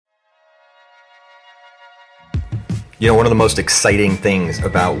One of the most exciting things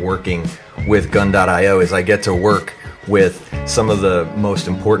about working with Gun.io is I get to work with some of the most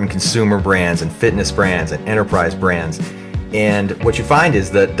important consumer brands and fitness brands and enterprise brands. And what you find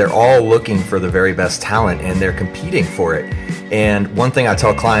is that they're all looking for the very best talent and they're competing for it. And one thing I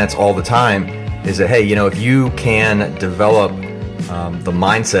tell clients all the time is that, hey, if you can develop the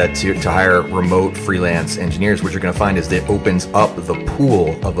mindset to hire remote freelance engineers, what you're going to find is that it opens up the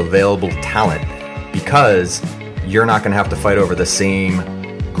pool of available talent, because you're not going to have to fight over the same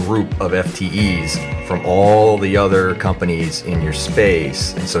group of FTEs from all the other companies in your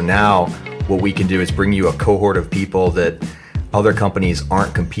space. And so now what we can do is bring you a cohort of people that other companies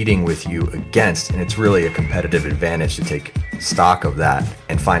aren't competing with you against. And it's really a competitive advantage to take stock of that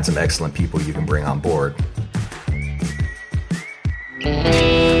and find some excellent people you can bring on board.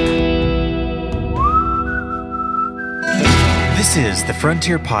 This is the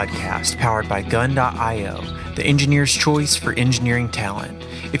Frontier Podcast, powered by Gun.io, the engineer's choice for engineering talent.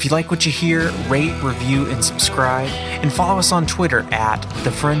 If you like what you hear, rate, review, and subscribe, and follow us on Twitter at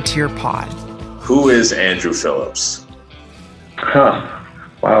The Frontier Pod. Who is Andrew Phillips? Wow,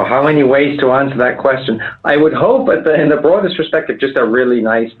 how many ways to answer that question? I would hope, in the broadest perspective, just a really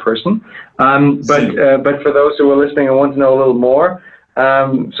nice person. But for those who are listening and want to know a little more,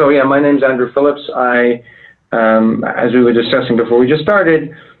 my name's Andrew Phillips. As we were discussing before we just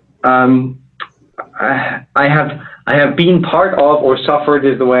started, I have been part of, or suffered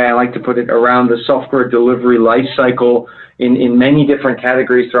is the way I like to put it, around the software delivery life cycle in many different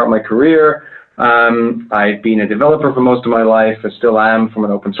categories throughout my career. I've been a developer for most of my life. I still am, from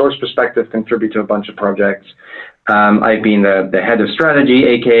an open source perspective, contribute to a bunch of projects. I've been the head of strategy,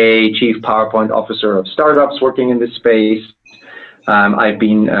 aka chief PowerPoint officer of startups working in this space. I've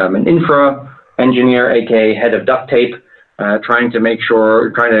been an infra engineer, aka head of duct tape, trying to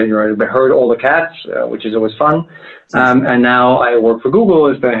herd all the cats, which is always fun. And now I work for Google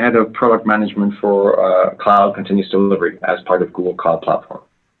as the head of product management for cloud continuous delivery as part of Google Cloud Platform.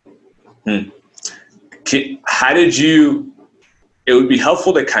 How did you? It would be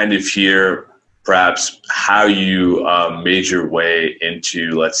helpful to kind of hear perhaps how you made your way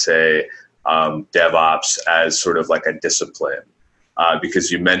into, let's say, DevOps as sort of like a discipline. Because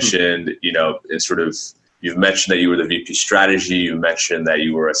you mentioned, you've mentioned that you were the VP strategy. You mentioned that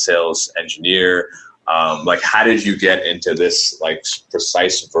you were a sales engineer. How did you get into this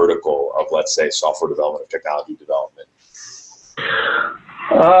precise vertical of, let's say, software development or technology development?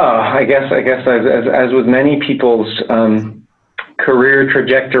 I guess as with many people's career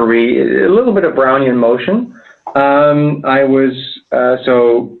trajectory, a little bit of Brownian motion. I was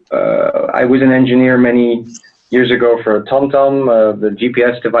an engineer many years ago for TomTom, the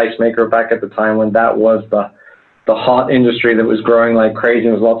GPS device maker back at the time when that was the hot industry that was growing like crazy.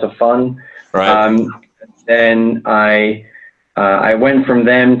 It was lots of fun. Right. Then I went from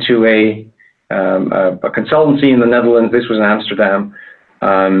them to a consultancy in the Netherlands. This was in Amsterdam,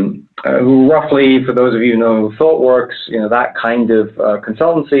 who roughly, for those of you who know ThoughtWorks, that kind of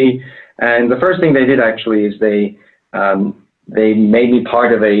consultancy. And the first thing they did actually is they made me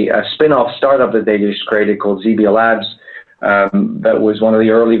part of a spin-off startup that they just created called Zebia Labs. That was one of the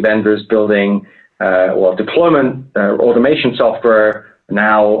early vendors building deployment automation software,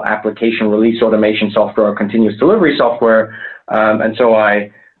 now application release automation software, or continuous delivery software. And so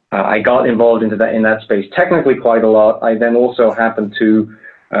I got involved in that space technically quite a lot. I then also happened to,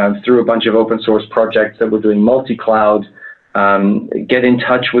 through a bunch of open source projects that were doing multi-cloud, get in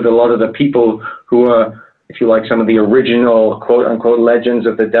touch with a lot of the people who are, if you like, some of the original quote-unquote legends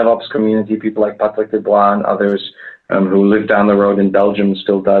of the DevOps community, people like Patrick Dubois and others who live down the road in Belgium,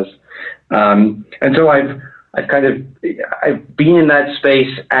 still does. And so I've been in that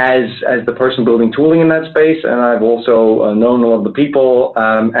space as the person building tooling in that space, and I've also known a lot of the people,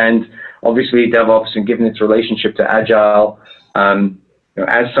 and obviously DevOps, and given its relationship to Agile,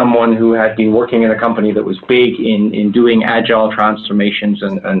 as someone who had been working in a company that was big in doing Agile transformations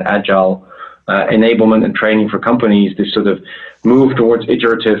and Agile enablement and training for companies, this sort of move towards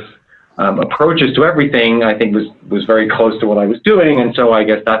iterative approaches to everything, I think was very close to what I was doing. And so I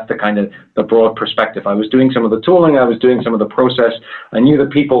guess that's the broad perspective. I was doing some of the tooling, I was doing some of the process. I knew the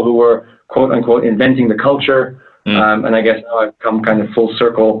people who were quote unquote inventing the culture. And I guess now I've come kind of full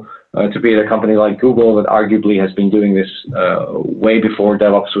circle to be at a company like Google that arguably has been doing this way before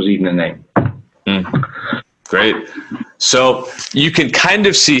DevOps was even a name. Great. So you can kind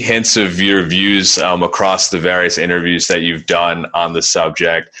of see hints of your views across the various interviews that you've done on the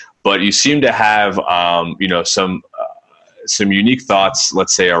subject, but you seem to have, some unique thoughts,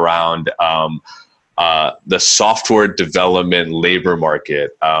 let's say, around the software development labor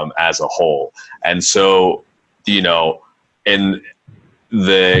market as a whole. And so in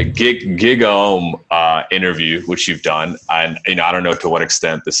the GigOhm interview, which you've done, and I don't know to what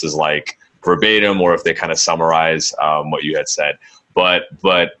extent this is like verbatim or if they kind of summarize what you had said, but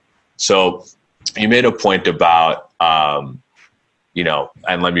so you made a point about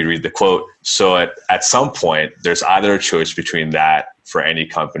and let me read the quote. So at some point, there's either a choice between that for any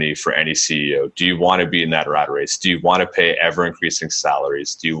company, for any CEO. Do you want to be in that rat race? Do you want to pay ever increasing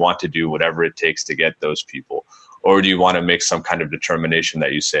salaries? Do you want to do whatever it takes to get those people? Or do you want to make some kind of determination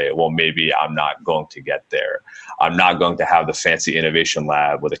that you say, well, maybe I'm not going to get there. I'm not going to have the fancy innovation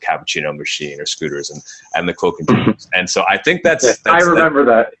lab with a cappuccino machine or scooters, and the quote continues. And so I think that's I remember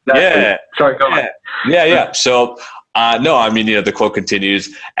that. Yeah. Sorry, go ahead. Yeah. So, no, I mean, the quote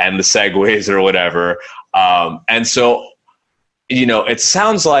continues and the segues or whatever. And so, it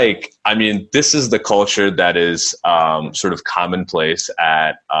sounds like, this is the culture that is sort of commonplace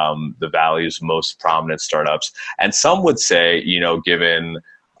at the Valley's most prominent startups. And some would say, given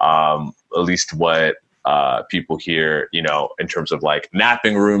at least what people hear, in terms of like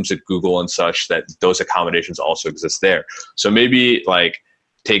napping rooms at Google and such, that those accommodations also exist there. So maybe like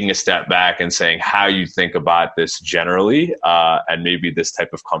taking a step back and saying how you think about this generally, and maybe this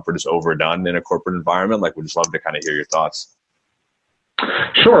type of comfort is overdone in a corporate environment. Like, we'd just love to kind of hear your thoughts.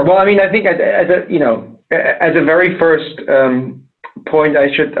 Sure. Well, I think as a very first point,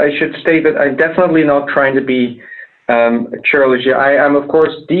 I should state that I'm definitely not trying to be churlish. I am, of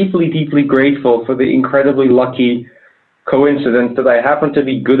course, deeply, deeply grateful for the incredibly lucky coincidence that I happen to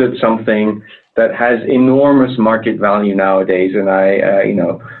be good at something that has enormous market value nowadays. And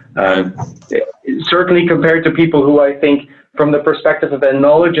certainly compared to people who I think from the perspective of their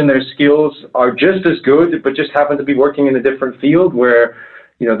knowledge and their skills are just as good, but just happen to be working in a different field where,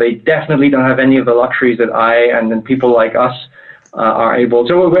 they definitely don't have any of the luxuries that I and then people like us are able.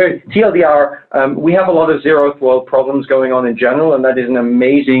 So TLDR, we have a lot of zeroth world problems going on in general, and that is an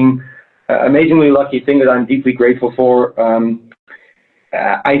amazingly lucky thing that I'm deeply grateful for.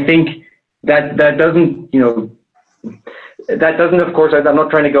 I think that doesn't, of course, I'm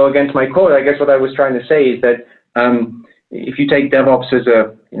not trying to go against my quote. I guess what I was trying to say is that if you take DevOps as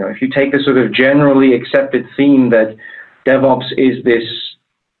if you take the sort of generally accepted theme that DevOps is this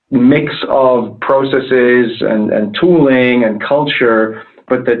mix of processes and tooling and culture,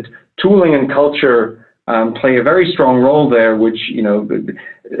 but that tooling and culture play a very strong role there, which,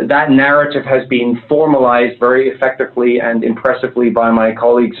 that narrative has been formalized very effectively and impressively by my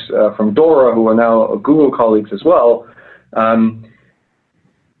colleagues from Dora, who are now Google colleagues as well. The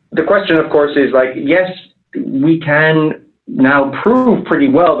question, of course, is like, yes, we can now prove pretty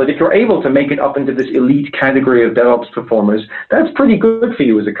well that if you're able to make it up into this elite category of DevOps performers, that's pretty good for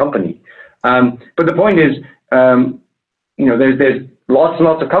you as a company. But the point is, there's lots and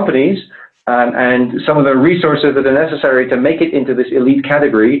lots of companies, and some of the resources that are necessary to make it into this elite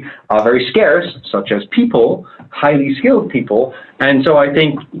category are very scarce, such as people, highly skilled people. And so I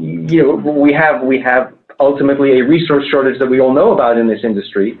think, we have ultimately a resource shortage that we all know about in this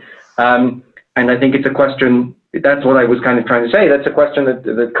industry. And I think it's a question, that's what I was kind of trying to say, that's a question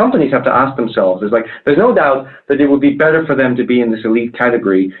that companies have to ask themselves. It's like, there's no doubt that it would be better for them to be in this elite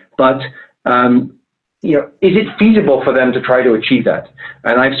category, but is it feasible for them to try to achieve that?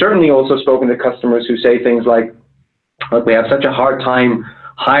 And I've certainly also spoken to customers who say things like, look, we have such a hard time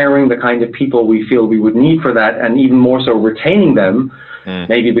hiring the kind of people we feel we would need for that, and even more so retaining them,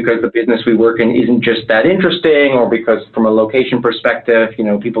 maybe because the business we work in isn't just that interesting, or because from a location perspective,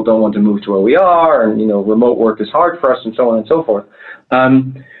 people don't want to move to where we are, and, remote work is hard for us, and so on and so forth.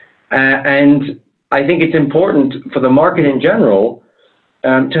 And I think it's important for the market in general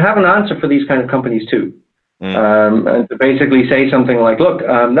to have an answer for these kind of companies too. And to basically say something like, look,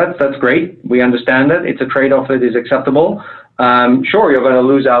 that's great. We understand that. It's a trade-off that is acceptable. Sure, you're going to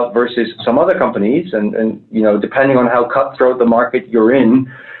lose out versus some other companies, and depending on how cutthroat the market you're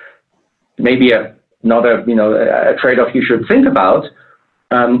in, maybe a trade-off you should think about.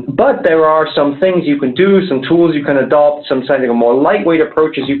 But there are some things you can do, some tools you can adopt, some kind of more lightweight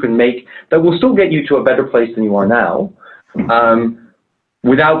approaches you can make that will still get you to a better place than you are now,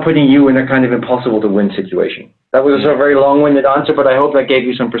 without putting you in a kind of impossible to win situation. That was a very long-winded answer, but I hope that gave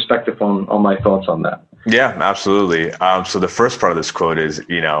you some perspective on my thoughts on that. Yeah, absolutely. So the first part of this quote is,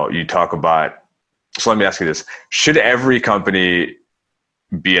 you talk about, so let me ask you this. Should every company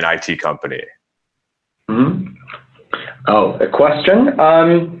be an IT company? Mm-hmm. Oh, a question?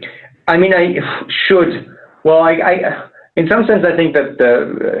 I should. Well, I in some sense, I think that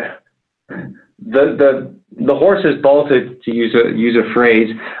the horse is bolted, to use a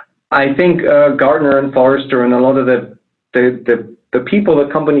phrase. I think Gartner and Forrester and a lot of the people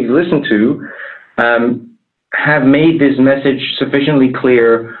that companies listen to have made this message sufficiently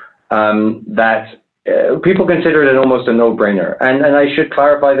clear that people consider it almost a no-brainer. And I should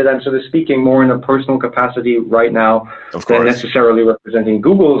clarify that I'm sort of speaking more in a personal capacity right now than necessarily representing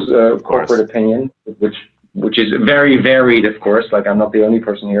Google's corporate opinion, which is very varied, of course. Like, I'm not the only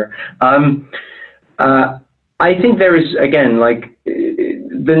person here. I think there is, again, like,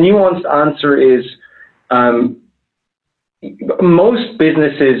 the nuanced answer is most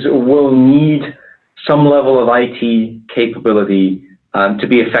businesses will need some level of IT capability to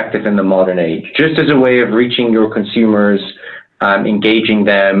be effective in the modern age, just as a way of reaching your consumers, engaging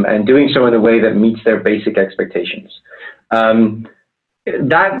them, and doing so in a way that meets their basic expectations.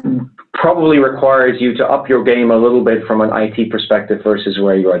 That probably requires you to up your game a little bit from an IT perspective versus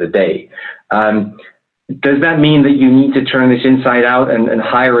where you are today. Does that mean that you need to turn this inside out and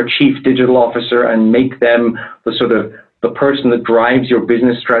hire a chief digital officer and make them the sort of the person that drives your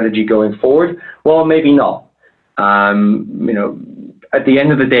business strategy going forward? Well, maybe not. At the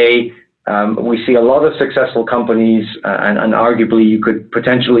end of the day, we see a lot of successful companies, and arguably you could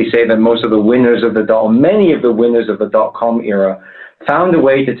potentially say that most of the winners of many of the winners of the .com era found a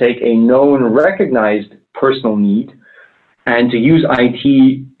way to take a known, recognized personal need and to use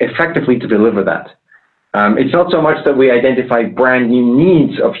IT effectively to deliver that. It's not so much that we identify brand new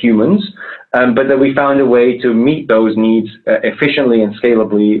needs of humans, but that we found a way to meet those needs efficiently and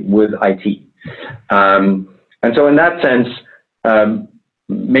scalably with IT. And so in that sense,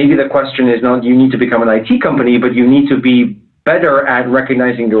 maybe the question is not you need to become an IT company, but you need to be better at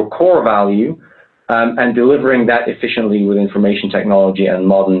recognizing your core value and delivering that efficiently with information technology and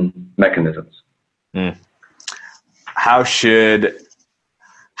modern mechanisms. How should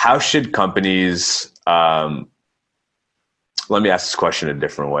companies, let me ask this question a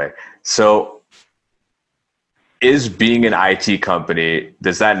different way. So is being an IT company,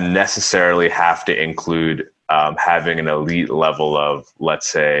 does that necessarily have to include having an elite level of, let's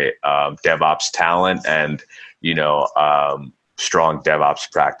say, DevOps talent and, strong DevOps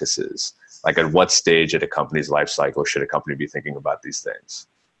practices? Like, at what stage at a company's life cycle should a company be thinking about these things?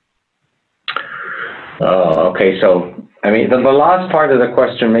 Oh, okay. So, I mean, the last part of the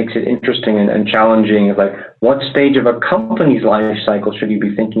question makes it interesting and challenging. Like, what stage of a company's life cycle should you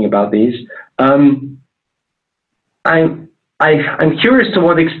be thinking about these? I'm curious to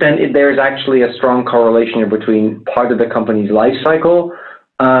what extent there's actually a strong correlation between part of the company's life cycle,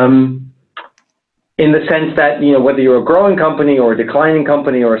 in the sense that, whether you're a growing company or a declining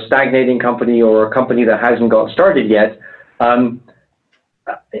company or a stagnating company or a company that hasn't got started yet,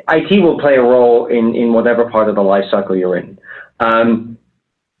 IT will play a role in whatever part of the life cycle you're in.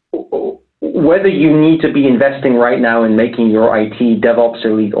 Whether you need to be investing right now in making your IT DevOps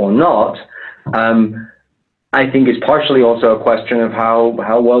elite or not, I think is partially also a question of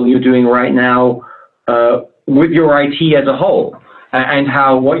how well you're doing right now with your IT as a whole,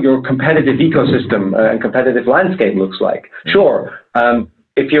 and what your competitive ecosystem and competitive landscape looks like. Sure,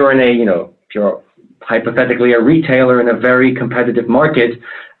 if you're if you're hypothetically a retailer in a very competitive market,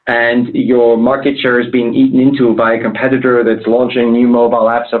 and your market share is being eaten into by a competitor that's launching new mobile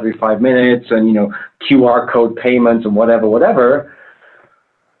apps every 5 minutes and QR code payments and whatever.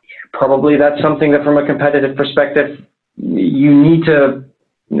 Probably that's something that, from a competitive perspective, you need to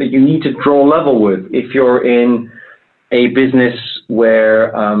draw level with. If you're in a business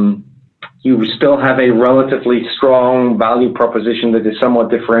where you still have a relatively strong value proposition that is somewhat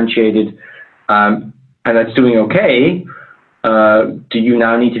differentiated, and that's doing okay, do you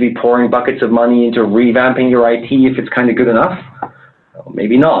now need to be pouring buckets of money into revamping your IT if it's kind of good enough? Well,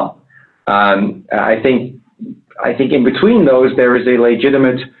 maybe not. I think in between those, there is a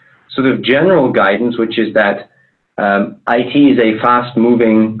legitimate sort of general guidance, which is that IT is a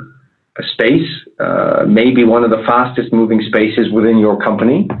fast-moving space, maybe one of the fastest-moving spaces within your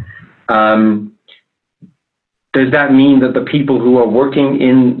company. Does that mean that the people who are working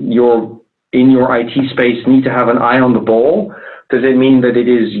in your IT space need to have an eye on the ball? Does it mean that it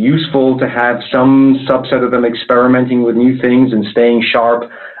is useful to have some subset of them experimenting with new things and staying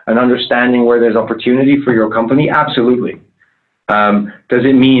sharp and understanding where there's opportunity for your company? Absolutely. Does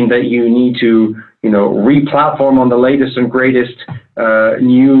it mean that you need to, re-platform on the latest and greatest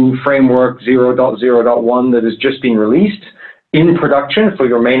new framework 0.0.1 that is just being released in production for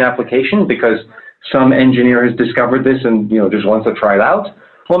your main application because some engineer has discovered this and just wants to try it out?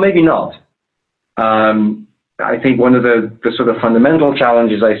 Well, maybe not. I think one of the sort of fundamental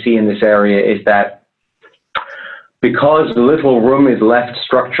challenges I see in this area is that because little room is left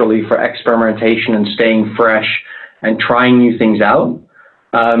structurally for experimentation and staying fresh and trying new things out,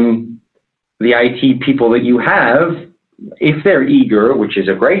 the IT people that you have, if they're eager, which is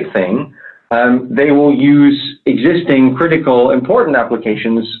a great thing, they will use existing, critical, important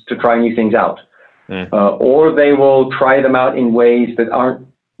applications to try new things out. Or they will try them out in ways that aren't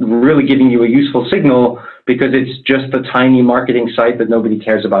really giving you a useful signal because it's just a tiny marketing site that nobody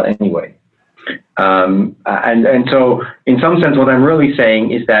cares about anyway. And so in some sense, what I'm really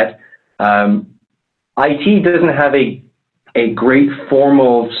saying is that IT doesn't have a great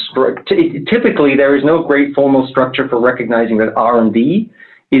formal structure. Typically, there is no great formal structure for recognizing that R&D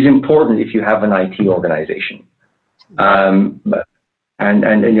is important if you have an IT organization. And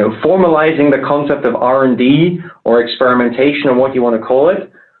formalizing the concept of R&D or experimentation or what you want to call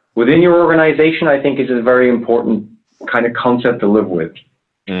it within your organization, I think is a very important kind of concept to live with.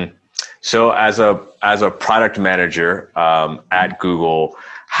 So as a product manager at Google,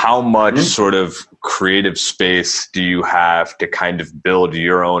 how much sort of creative space do you have to kind of build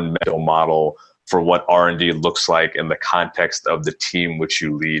your own mental model for what R&D looks like in the context of the team which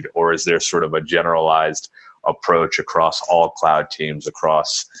you lead? Or is there sort of a generalized approach across all cloud teams,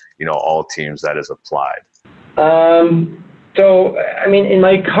 across all teams that is applied? So, I mean, in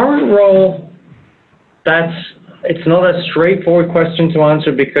my current role, it's not a straightforward question to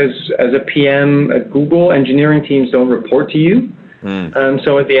answer because as a PM at Google, engineering teams don't report to you.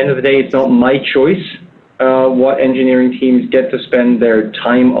 So at the end of the day, it's not my choice what engineering teams get to spend their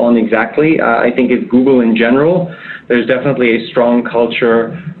time on exactly. I think at Google in general, there's definitely a strong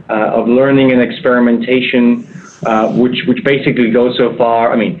culture of learning and experimentation, which basically goes so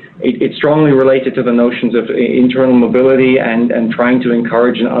far. I mean, it's strongly related to the notions of internal mobility and trying to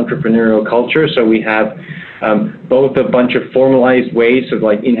encourage an entrepreneurial culture. So we have both a bunch of formalized ways of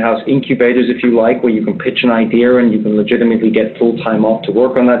like in-house incubators, if you like, where you can pitch an idea and you can legitimately get full time off to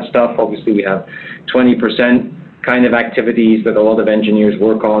work on that stuff. Obviously, we have 20% kind of activities that a lot of engineers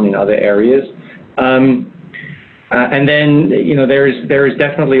work on in other areas. And then, there is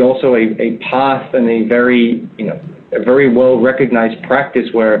definitely also a path and a very well recognized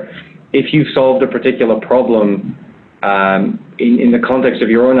practice where if you've solved a particular problem in the context of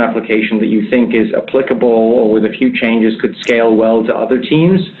your own application that you think is applicable or with a few changes could scale well to other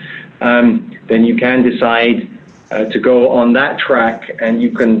teams, then you can decide to go on that track, and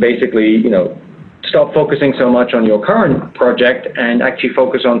you can basically, stop focusing so much on your current project and actually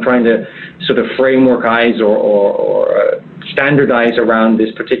focus on trying to sort of frameworkize or standardize around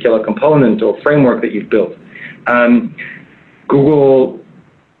this particular component or framework that you've built. Google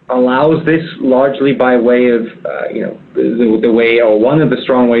allows this largely by way of, the way, or one of the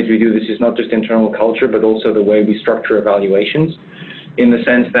strong ways we do this is not just internal culture, but also the way we structure evaluations, in the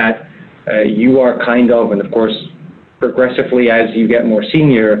sense that you are kind of, and of course, progressively as you get more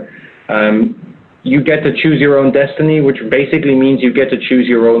senior, you get to choose your own destiny, which basically means you get to choose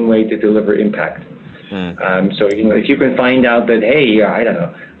your own way to deliver impact. So, if you can find out that, hey, I don't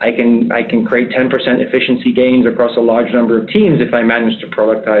know, I can create 10% efficiency gains across a large number of teams if I manage to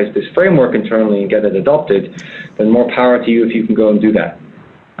productize this framework internally and get it adopted, then more power to you if you can go and do that.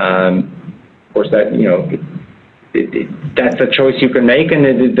 Of course, that, that's a choice you can make, and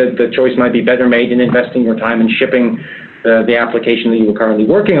the choice might be better made in investing your time in shipping the application that you were currently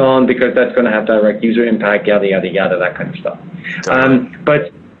working on, because that's going to have direct user impact, yada, yada, yada, that kind of stuff.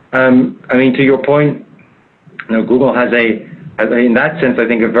 But I mean, to your point, Google has in that sense, I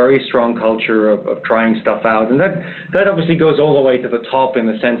think, a very strong culture of trying stuff out. And that obviously goes all the way to the top in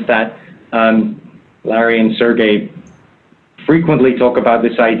the sense that Larry and Sergey frequently talk about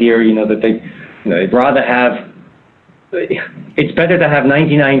this idea, that they'd rather have, it's better to have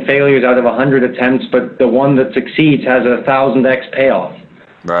 99 failures out of 100 attempts, but the one that succeeds has a 1,000x payoff.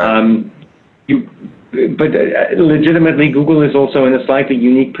 Right. But legitimately, Google is also in a slightly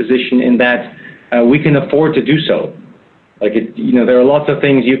unique position in that we can afford to do so. Like, there are lots of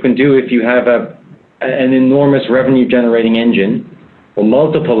things you can do if you have an enormous revenue-generating engine, or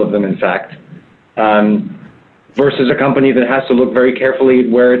multiple of them, in fact, versus a company that has to look very carefully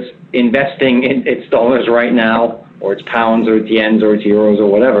where it's investing in its dollars right now, or its pounds, or its yens, or its euros, or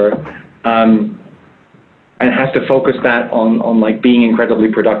whatever, and has to focus that on like being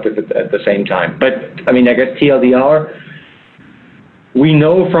incredibly productive at the same time. But I mean, I guess TLDR, we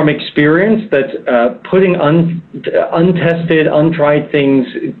know from experience that putting untested, untried things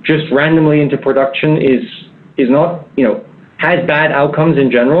just randomly into production is not, has bad outcomes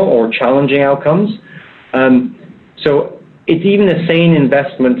in general, or challenging outcomes. So it's even a sane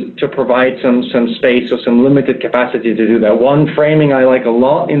investment to provide some space or some limited capacity to do that. One framing I like a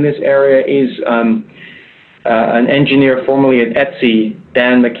lot in this area is an engineer formerly at Etsy,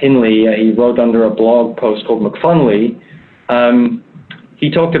 Dan McKinley. He wrote under a blog post called McFunly. He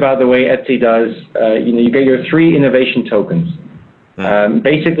talked about the way Etsy does, you get your 3 innovation tokens.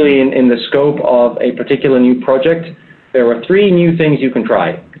 Basically, in the scope of a particular new project, there are 3 new things you can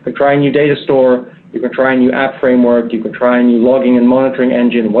try. You can try a new data store, you can try a new app framework, you can try a new logging and monitoring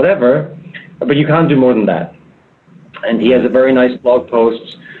engine, whatever, but you can't do more than that. And he has a very nice blog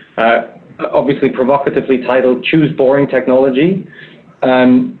post, obviously provocatively titled "Choose Boring Technology,"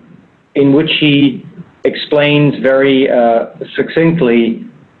 in which he explains very succinctly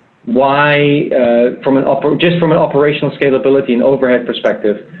why, from an operational scalability and overhead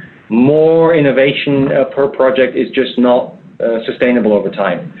perspective, more innovation per project is just not sustainable over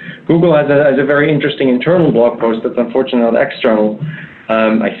time. Google has a very interesting internal blog post that's unfortunately not external,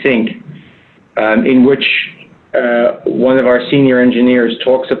 I think, in which one of our senior engineers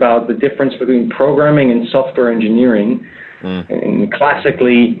talks about the difference between programming and software engineering. And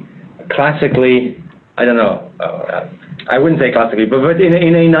classically, I don't know, I wouldn't say classically, but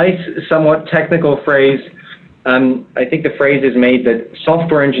in a nice, somewhat technical phrase, I think the phrase is made that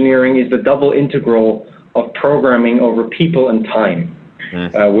software engineering is the double integral of programming over people and time,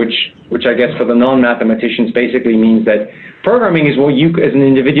 which I guess for the non-mathematicians basically means that programming is what you as an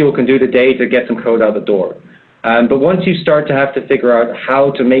individual can do today to get some code out the door. But once you start to have to figure out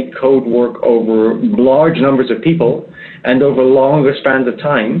how to make code work over large numbers of people and over longer spans of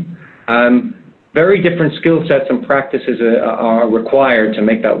time, very different skill sets and practices are required to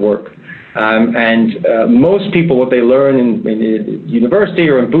make that work. Most people, what they learn in university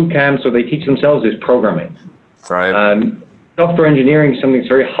or in boot camps, or they teach themselves, is programming. Right. Software engineering is something that's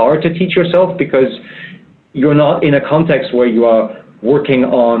very hard to teach yourself because you're not in a context where you are working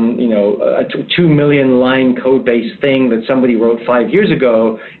on, a 2 million line code base thing that somebody wrote 5 years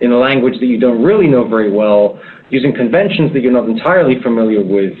ago in a language that you don't really know very well, using conventions that you're not entirely familiar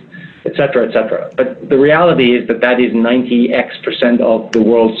with, et cetera, et cetera. But the reality is that is 90x% of the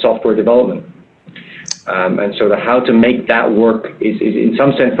world's software development. And so how to make that work is in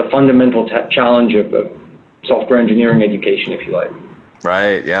some sense the fundamental challenge of software engineering education, if you like.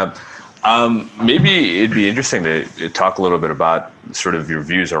 Right, yeah. Maybe it'd be interesting to talk a little bit about sort of your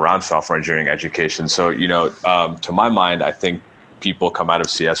views around software engineering education. So, to my mind, I think people come out of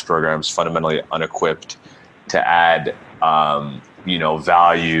CS programs fundamentally unequipped to add,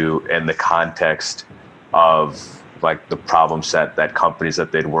 value in the context of like the problem set that companies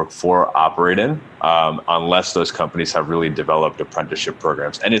that they'd work for operate in, unless those companies have really developed apprenticeship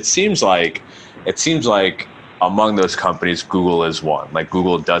programs. And it seems like among those companies, Google is one. Like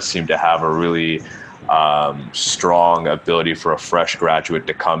Google does seem to have a really strong ability for a fresh graduate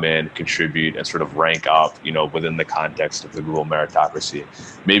to come in, contribute, and sort of rank up, within the context of the Google meritocracy.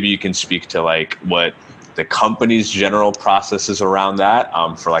 Maybe you can speak to like what the company's general processes around that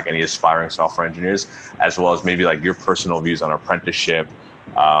for like any aspiring software engineers, as well as maybe like your personal views on apprenticeship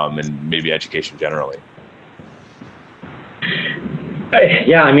and maybe education generally.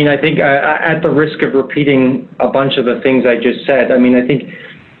 Yeah, I think at the risk of repeating a bunch of the things I just said, I think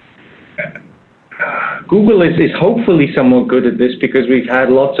Google is hopefully somewhat good at this because we've had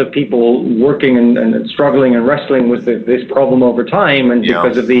lots of people working and struggling and wrestling with this problem over time, and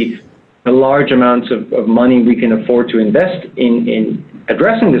because of the large amounts of money we can afford to invest in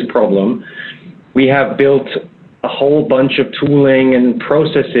addressing this problem, we have built a whole bunch of tooling and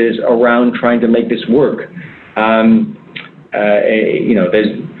processes around trying to make this work.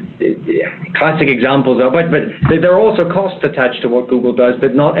 There's classic examples of it, but there are also costs attached to what Google does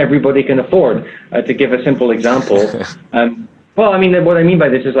that not everybody can afford. To give a simple example, what I mean by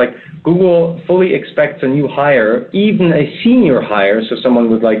this is like Google fully expects a new hire, even a senior hire, so someone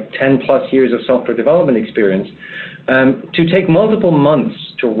with like 10 plus years of software development experience, to take multiple months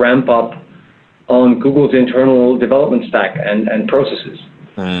to ramp up on Google's internal development stack and processes.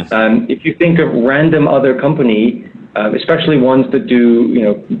 If you think of random other company, especially ones that do,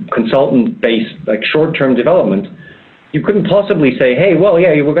 consultant-based, like short-term development, you couldn't possibly say, hey, well, yeah,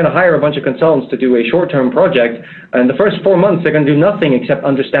 we're going to hire a bunch of consultants to do a short-term project, and the first 4 months they're going to do nothing except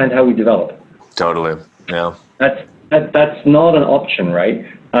understand how we develop. Totally, yeah. That's not an option, right?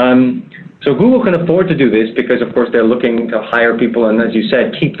 So Google can afford to do this because, of course, they're looking to hire people and, as you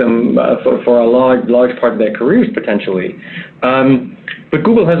said, keep them for a large part of their careers potentially. But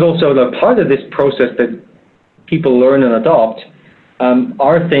Google has also the part of this process that people learn and adopt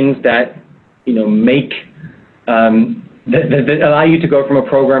are things that make that allow you to go from a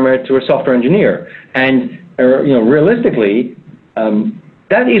programmer to a software engineer, and realistically,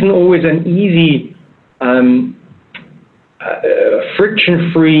 that isn't always an easy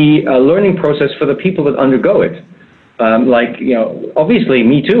friction-free learning process for the people that undergo it. Obviously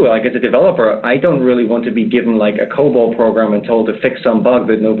me too, like as a developer, I don't really want to be given like a COBOL program and told to fix some bug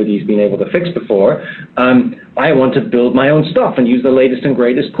that nobody's been able to fix before. I want to build my own stuff and use the latest and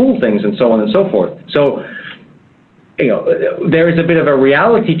greatest cool things and so on and so forth. So, there is a bit of a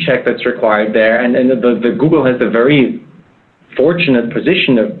reality check that's required there, and the Google has the very fortunate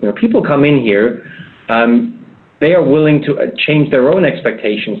position of, people come in here, they are willing to change their own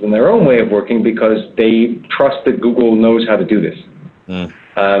expectations and their own way of working because they trust that Google knows how to do this.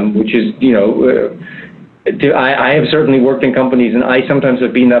 Which is, I have certainly worked in companies, and I sometimes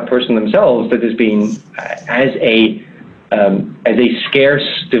have been that person themselves that has been as a scarce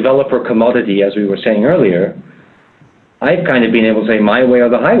developer commodity, as we were saying earlier. I've kind of been able to say my way or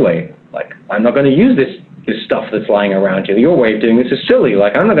the highway. Like, I'm not going to use this stuff that's lying around here. Your way of doing this is silly.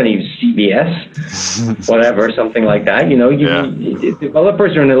 Like, I'm not going to use CBS, whatever, something like that.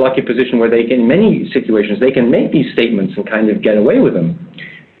 Developers are in a lucky position where they can, in many situations, they can make these statements and kind of get away with them.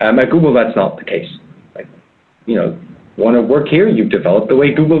 At Google, that's not the case. Like, want to work here, you develop the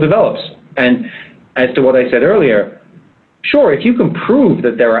way Google develops. And as to what I said earlier, sure, if you can prove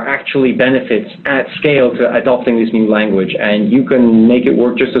that there are actually benefits at scale to adopting this new language and you can make it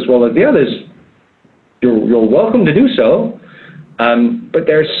work just as well as the others, you're welcome to do so. But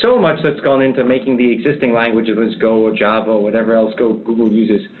there's so much that's gone into making the existing languages, whether it's Go or Java or whatever else Google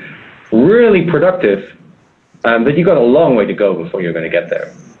uses, really productive, that you've got a long way to go before you're going to get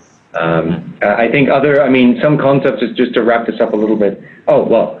there. I think some concepts, is just to wrap this up a little bit. Oh,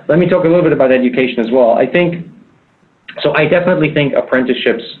 well, let me talk a little bit about education as well. I definitely think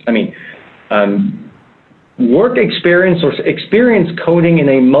apprenticeships, work experience or experience coding in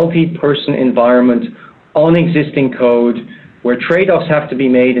a multi-person environment on existing code where trade-offs have to be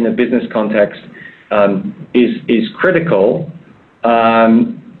made in a business context is critical.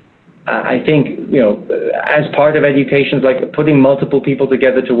 I think, as part of education, like putting multiple people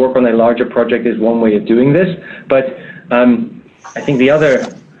together to work on a larger project is one way of doing this. But I think the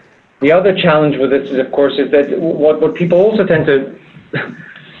other challenge with this is, of course, is that what people also tend to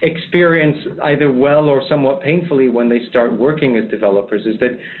experience either well or somewhat painfully when they start working as developers is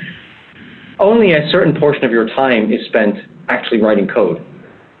that only a certain portion of your time is spent actually writing code.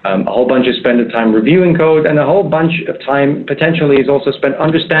 A whole bunch is spent of time reviewing code, and a whole bunch of time potentially is also spent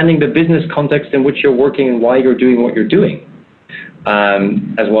understanding the business context in which you're working and why you're doing what you're doing,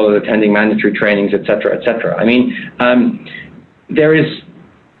 as well as attending mandatory trainings, et cetera, et cetera. There is,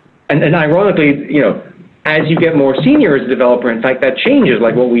 and ironically, as you get more senior as a developer, in fact, that changes.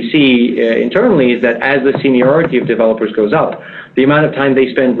 Like what we see internally is that as the seniority of developers goes up, the amount of time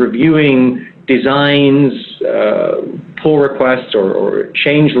they spend reviewing designs, pull requests, or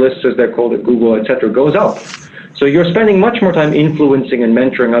change lists, as they're called at Google, et cetera, goes up. So you're spending much more time influencing and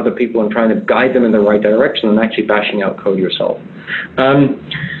mentoring other people and trying to guide them in the right direction than actually bashing out code yourself.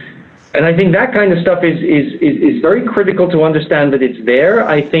 And I think that kind of stuff is very critical to understand that it's there.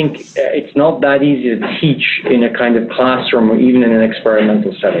 I think it's not that easy to teach in a kind of classroom or even in an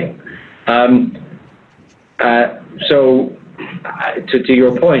experimental setting. To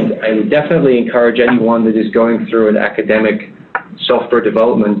your point, I would definitely encourage anyone that is going through an academic software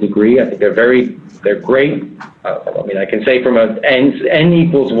development degree. I think they're great. I can say from n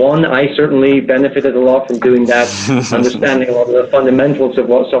equals 1, I certainly benefited a lot from doing that, understanding a lot of the fundamentals of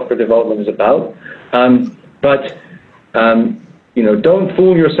what software development is about. But don't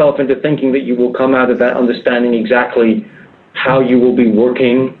fool yourself into thinking that you will come out of that understanding exactly how you will be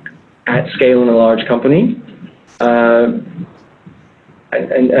working at scale in a large company.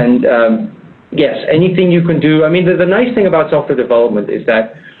 Yes, anything you can do. The nice thing about software development is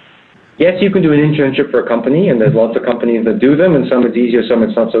that, yes, you can do an internship for a company, and there's lots of companies that do them, and some it's easier, some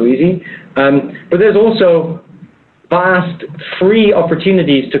it's not so easy. But there's also vast free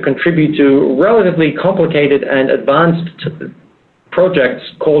opportunities to contribute to relatively complicated and advanced projects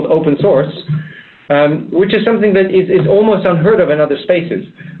called open source, which is something that is almost unheard of in other spaces.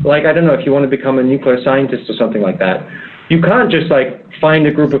 Like, I don't know, if you want to become a nuclear scientist or something like that, you can't just find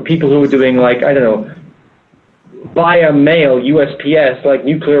a group of people who are doing via mail, USPS,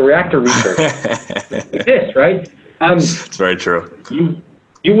 nuclear reactor research. Like this, right? It's very true.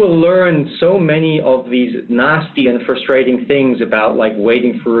 You will learn so many of these nasty and frustrating things about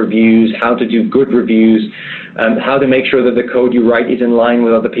waiting for reviews, how to do good reviews, how to make sure that the code you write is in line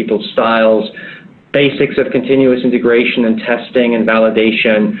with other people's styles, basics of continuous integration and testing and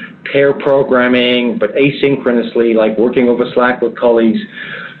validation, pair programming, but asynchronously, working over Slack with colleagues.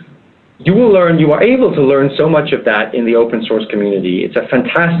 You are able to learn so much of that in the open source community. It's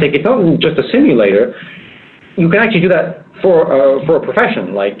it's not just a simulator. You can actually do that for a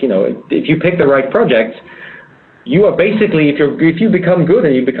profession. If you pick the right project, you are basically, if you become good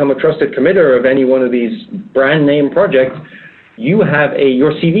and you become a trusted committer of any one of these brand name projects, you have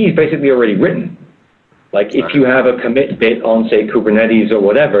your CV is basically already written. Like if you have a commit bit on, say, Kubernetes or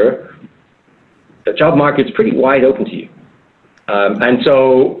whatever, the job market's pretty wide open to you. And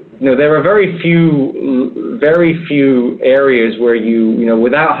so, there are very few areas where you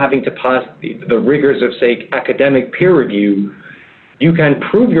without having to pass the rigors of, say, academic peer review, you can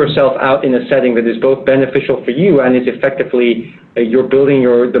prove yourself out in a setting that is both beneficial for you and is effectively, you're building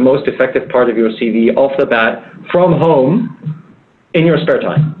the most effective part of your CV off the bat from home in your spare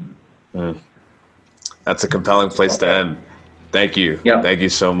time. That's a compelling place to end. Thank you. Yeah. Thank you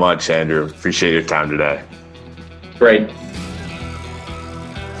so much, Andrew. Appreciate your time today. Great.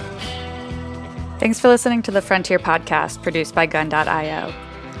 Thanks for listening to the Frontier Podcast, produced by Gun.io.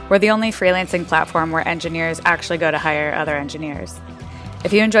 We're the only freelancing platform where engineers actually go to hire other engineers.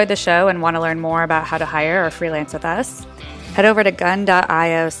 If you enjoyed the show and want to learn more about how to hire or freelance with us, head over to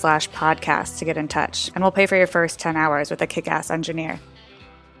gun.io/podcast to get in touch, and we'll pay for your first 10 hours with a kick-ass engineer.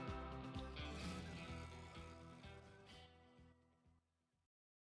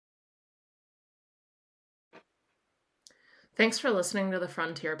 Thanks for listening to the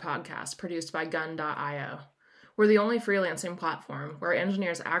Frontier Podcast, produced by Gun.io. We're the only freelancing platform where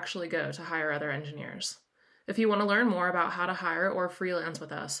engineers actually go to hire other engineers. If you want to learn more about how to hire or freelance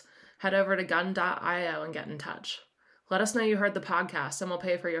with us, head over to Gun.io and get in touch. Let us know you heard the podcast, and we'll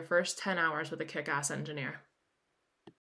pay for your first 10 hours with a kick-ass engineer.